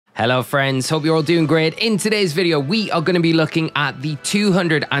Hello friends, hope you're all doing great. In today's video, we are going to be looking at the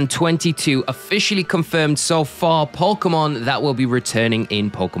 222 officially confirmed so far Pokemon that will be returning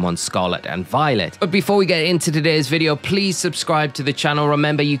in Pokemon Scarlet and Violet. But before we get into today's video, please subscribe to the channel.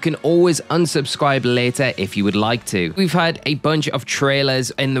 Remember, you can always unsubscribe later if you would like to. We've had a bunch of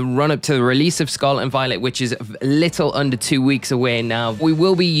trailers in the run-up to the release of Scarlet and Violet, which is a little under 2 weeks away now. We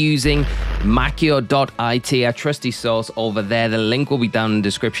will be using Makio.it, our trusty source over there. The link will be down in the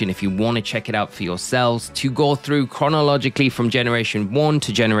description if you want to check it out for yourselves, to go through chronologically from Generation 1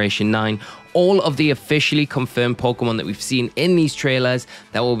 to Generation 9 all of the officially confirmed Pokemon that we've seen in these trailers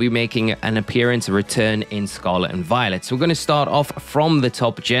that will be making an appearance, a return in Scarlet and Violet. So we're going to start off from the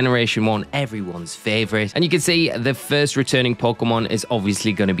top, Generation 1, everyone's favorite. And you can see the first returning Pokemon is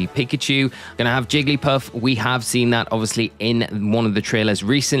obviously going to be Pikachu. Going to have Jigglypuff. We have seen that obviously in one of the trailers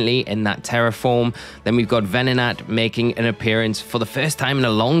recently in that Terra form. Then we've got Venonat making an appearance for the first time in a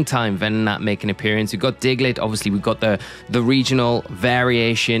long time. Venonat making an appearance. We've got Diglett. Obviously, we've got the regional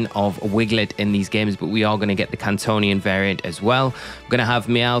variation of Wiglet in these games, but we are going to get the Cantonian variant as well. We're going to have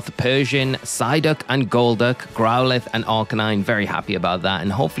Meowth, Persian, Psyduck and Golduck, Growlithe and Arcanine. Very happy about that,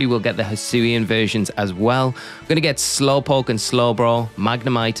 and hopefully we'll get the Hisuian versions as well. We're going to get Slowpoke and Slowbro,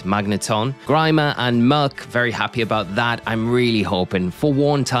 Magnemite, Magneton, Grimer and Muck. Very happy about that. I'm really hoping for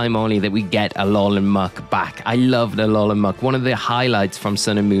one time only that we get a Alolan Muck back. I love the Alolan Muck. One of the highlights from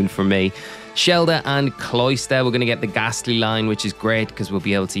Sun and Moon for me. Shelder and Cloyster. We're going to get the Ghastly line, which is great because we'll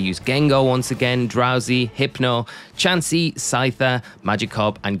be able to use Gengar once again, Drowsy, Hypno, Chansey, Scyther,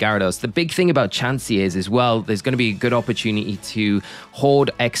 Magikarp and Gyarados. The big thing about Chansey is as well, there's going to be a good opportunity to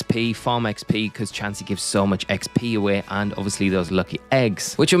hoard XP, farm XP, because Chansey gives so much XP away, and obviously those lucky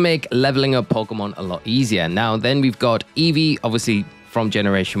eggs, which will make leveling up Pokemon a lot easier. Now then we've got Eevee, obviously from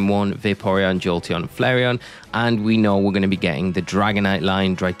Generation 1, Vaporeon, Jolteon, and Flareon. And we know we're going to be getting the Dragonite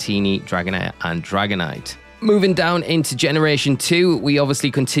line, Dratini, Dragonite, and Dragonite. Moving down into Generation 2, we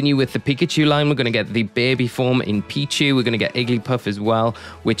obviously continue with the Pikachu line. We're going to get the baby form in Pichu. We're going to get Igglypuff as well,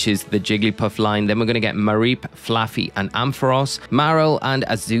 which is the Jigglypuff line. Then we're going to get Mareep, Flaffy, and Ampharos. Marill and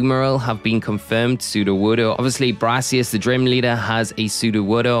Azumarill have been confirmed, Sudowoodo. Obviously, Brassius, the Gym Leader, has a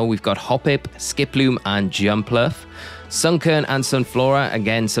Sudowoodo. We've got Hoppip, Skiploom, and Jumpluff. Sunkern and Sunflora.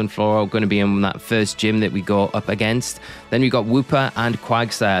 Again, Sunflora are going to be in that first gym that we go up against. Then we've got Wooper and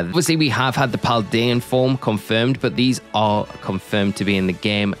Quagsire. Obviously, we have had the Paldean form confirmed, but these are confirmed to be in the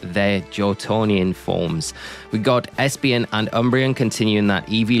game. They're Jotonian forms. We got Espeon and Umbreon continuing that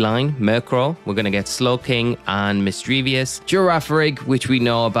Eevee line. Murkrow. We're going to get Slowking and Mischievous. Girafarig, which we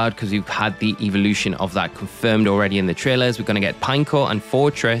know about because we've had the evolution of that confirmed already in the trailers. We're going to get Pineco and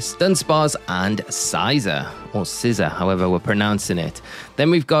Fortress, Dunsparce and Sizer. Or Scissor, however we're pronouncing it.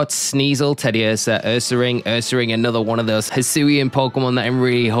 Then we've got Sneasel, Teddiursa, Ursaring, another one of those Hisuian Pokemon that I'm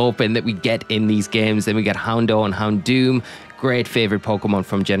really hoping that we get in these games. Then we get Houndour and Houndoom. Great favorite Pokemon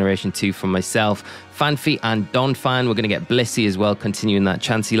from Generation 2 from myself. Fanfi and Donphan. We're going to get Blissey as well, continuing that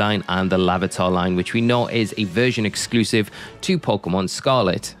Chansey line, and the Larvitar line, which we know is a version exclusive to Pokemon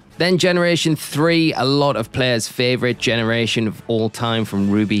Scarlet. Then Generation 3, a lot of players' favorite generation of all time from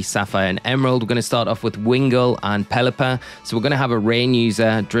Ruby, Sapphire, and Emerald. We're going to start off with Wingull and Pelipper. So we're going to have a Rain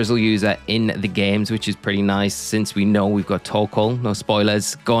user, Drizzle user in the games, which is pretty nice since we know we've got Torkoal. No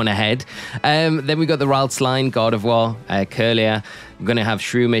spoilers, going ahead. Then we got the Ralts line, God of War, Curlier. We're going to have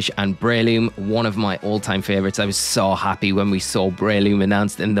Shroomish and Breloom, one of my all-time favorites. I was so happy when we saw Breloom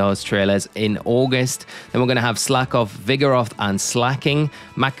announced in those trailers in August. Then we're going to have Slakoth, Vigoroth, and Slacking,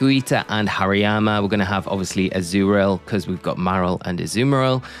 Makio.it and Hariyama. We're going to have, obviously, Azurill, because we've got Marill and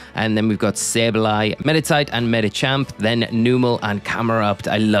Azumarill. And then we've got Sableye, Meditite, and Medicham. Then Numel and Camerupt.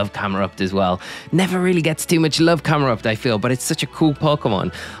 I love Camerupt as well. Never really gets too much love, Camerupt, I feel, but it's such a cool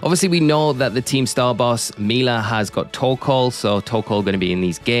Pokemon. Obviously, we know that the Team Star boss, Mila, has got Torkoal, so Torkoal going to be in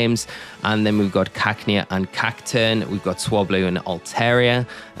these games. And then we've got Cacnea and Cacturn. We've got Swablu and Altaria.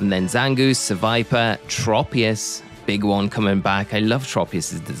 And then Zangoose, Seviper, Tropius. Big one coming back. I love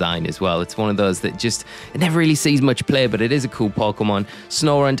Tropius' design as well. It's one of those that just, it never really sees much play, but it is a cool Pokemon.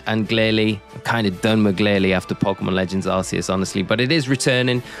 Snorunt and Glalie. I'm kind of done with Glalie after Pokemon Legends Arceus, honestly, but it is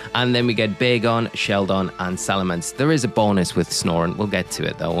returning. And then we get Bagon, Sheldon, and Salamence. There is a bonus with Snorunt. We'll get to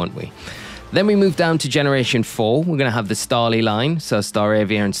it though, won't we? Then we move down to Generation 4. We're going to have the Starly line, so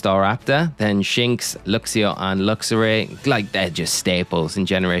Staravia and Staraptor. Then Shinx, Luxio, and Luxray. Like, they're just staples in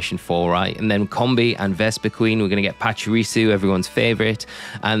Generation 4, right? And then Combi and Vespiquen. We're going to get Pachirisu, everyone's favorite.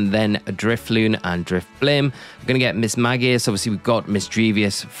 And then Drifloon and Drifblim. We're going to get Mismagius. Obviously, we've got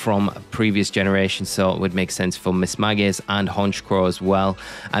Misdrevius from previous generations, so it would make sense for Mismagius and Honchkrow as well.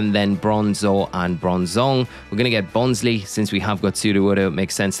 And then Bronzor and Bronzong. We're going to get Bonsly. Since we have got Sudowoodo, it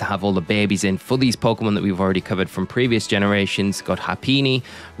makes sense to have all the babies in for these Pokemon that we've already covered from previous generations. Got Happiny,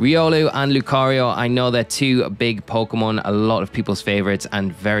 Riolu, and Lucario. I know they're two big Pokemon, a lot of people's favorites,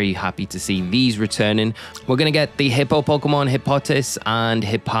 and very happy to see these returning. We're going to get the Hippo Pokemon, Hippotis and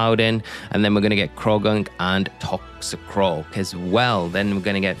Hippowdon, and then we're going to get Krogunk and Toxicroak as well. Then we're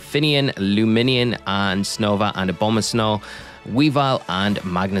going to get Finian, Luminian, and Snova, and Abomasnow, Weavile, and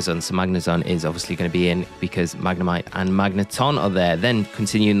Magnezone. So Magnezone is obviously going to be in because Magnemite and Magneton are there. Then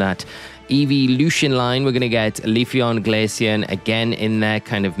continuing that evolution line, we're going to get Leafeon, Glaceon again in there,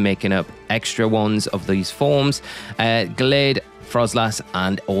 kind of making up extra ones of these forms. Glade, Frozlass,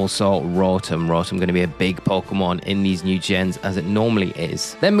 and also Rotom. Rotom going to be a big Pokemon in these new gens, as it normally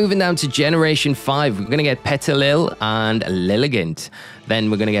is. Then moving down to Generation 5, we're going to get Petilil and Lilligant. Then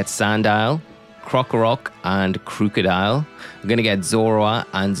we're going to get Sandile, Krokorok, and Crocodile. We're going to get Zoroark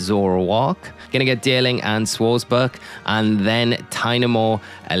and Zoroark. Going to get Deerling and Swarzbuck. And then Tynamo,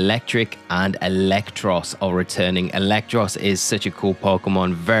 Electric, and Electros are returning. Electros is such a cool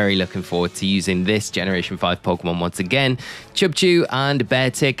Pokemon. Very looking forward to using this Generation 5 Pokemon once again. Chubchoo and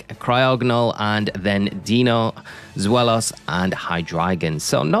Beartic, Cryogonal, and then Dino, Zwelos, and Hydreigon.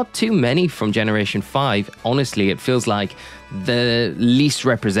 So not too many from Generation 5. Honestly, it feels like the least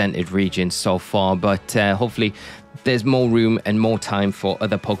represented region so far, but hopefully there's more room and more time for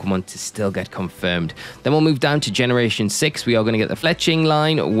other Pokemon to still get confirmed. Then we'll move down to Generation 6. We are going to get the Fletching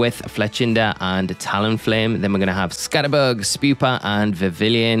line with Fletchinder and Talonflame. Then we're going to have Scatterbug, Spupa, and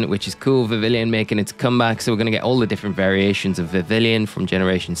Vivillon, which is cool. Vivillon making its comeback. So we're going to get all the different variations of Vivillon from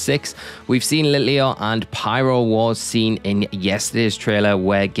Generation 6. We've seen Litleo and Pyro was seen in yesterday's trailer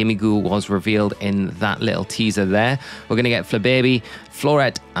where Gimmighoul was revealed in that little teaser there. We're going to get Flababy,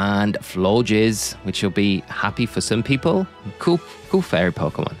 Floret, and Florges, which will be happy for some people. Cool fairy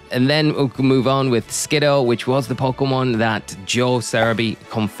Pokemon. And then we'll move on with Skiddo, which was the Pokemon that Joe Sarabi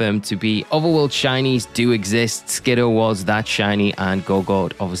confirmed to be. Overworld shinies do exist. Skiddo was that shiny, and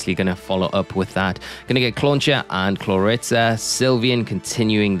Gogoat obviously going to follow up with that. Going to get Clauncher and Chloritza, Sylveon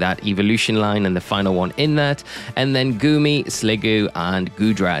continuing that evolution line and the final one in that. And then Goomy, Sliggoo, and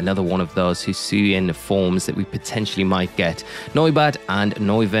Goodra, another one of those Hisuian forms that we potentially might get. Noibat and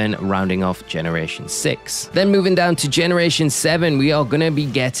Noivern rounding off Generation 6. Then moving down to Generation 7, we are going to be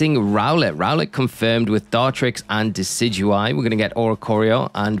getting Rowlet. Rowlet confirmed with Dartrix and Decidueye. We're going to get Oricorio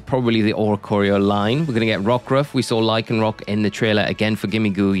and probably the Oricorio line. We're going to get Rockruff. We saw Lycanroc in the trailer again for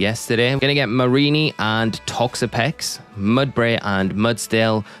Gimmighoul yesterday. We're going to get Marini and Toxapex, Mudbray and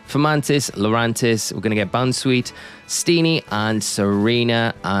Mudsdale, Fomantis, Lurantis. We're going to get Bounsweet, Steenie, and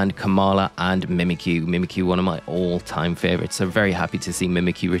Serena, and Kamala, and Mimikyu. Mimikyu, one of my all-time favorites. So very happy to see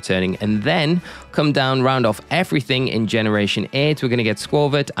Mimikyu returning. And then come down, round off everything in Generation 8. We're going to get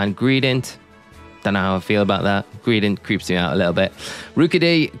Squirtle and Greedent. Don't know how I feel about that. Greedent creeps me out a little bit.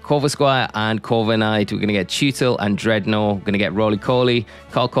 Rookidee, Corvisquire, and Corviknight. We're going to get Tutel and Dreadnought. We're going to get Roly-Poly,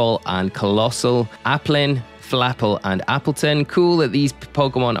 Kolkol, and Colossal. Applin, Flapple, and Appleton. Cool that these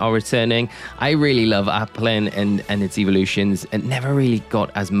Pokemon are returning. I really love Applin and its evolutions. It never really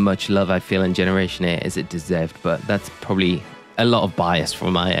got as much love, I feel, in Generation 8 as it deserved, but that's probably a lot of bias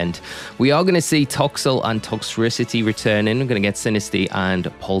from my end. We are going to see Toxel and Toxtricity returning. We're going to get Sinistea and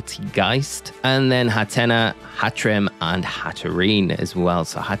Poltegeist. And then Hatenna, Hattrem, and Hatterene as well.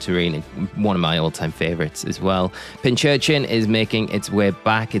 So Hatterene, one of my all-time favorites as well. Pinchurchin is making its way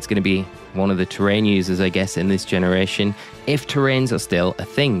back. It's going to be one of the terrain users, I guess, in this generation, if terrains are still a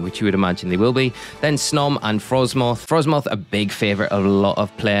thing, which you would imagine they will be. Then Snom and Frosmoth. Frosmoth, a big favorite of a lot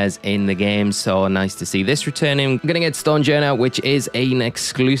of players in the game, so nice to see this returning. We're going to get Stonjourner, which is an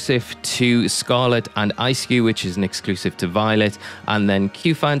exclusive to Scarlet, and Ice-Q, which is an exclusive to Violet, and then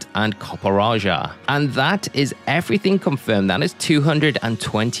Cufant and Copperaja. And that is everything confirmed. That is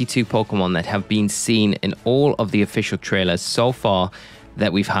 222 Pokemon that have been seen in all of the official trailers so far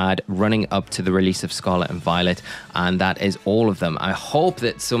that we've had running up to the release of Scarlet and Violet, and that is all of them. I hope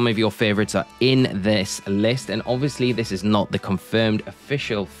that some of your favorites are in this list, and obviously this is not the confirmed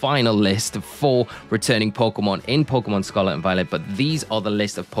official final list for returning Pokemon in Pokemon Scarlet and Violet, but these are the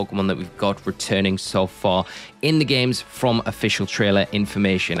list of Pokemon that we've got returning so far in the games from official trailer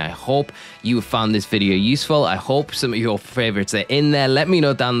information. I hope you found this video useful. I hope some of your favorites are in there. Let me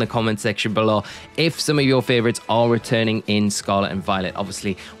know down in the comment section below if some of your favorites are returning in Scarlet and Violet.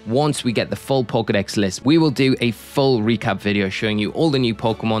 Obviously, once we get the full Pokedex list, we will do a full recap video showing you all the new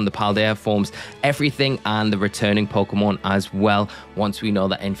Pokemon, the Paldea forms, everything, and the returning Pokemon as well. Once we know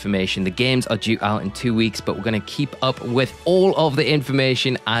that information, the games are due out in 2 weeks, but we're going to keep up with all of the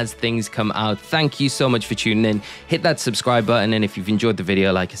information as things come out. Thank you so much for tuning in. Hit that subscribe button, and if you've enjoyed the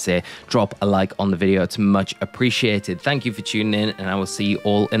video, like I say, drop a like on the video. It's much appreciated. Thank you for tuning in, and I will see you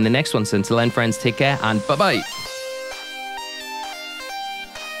all in the next one. So until then, friends, take care and bye-bye.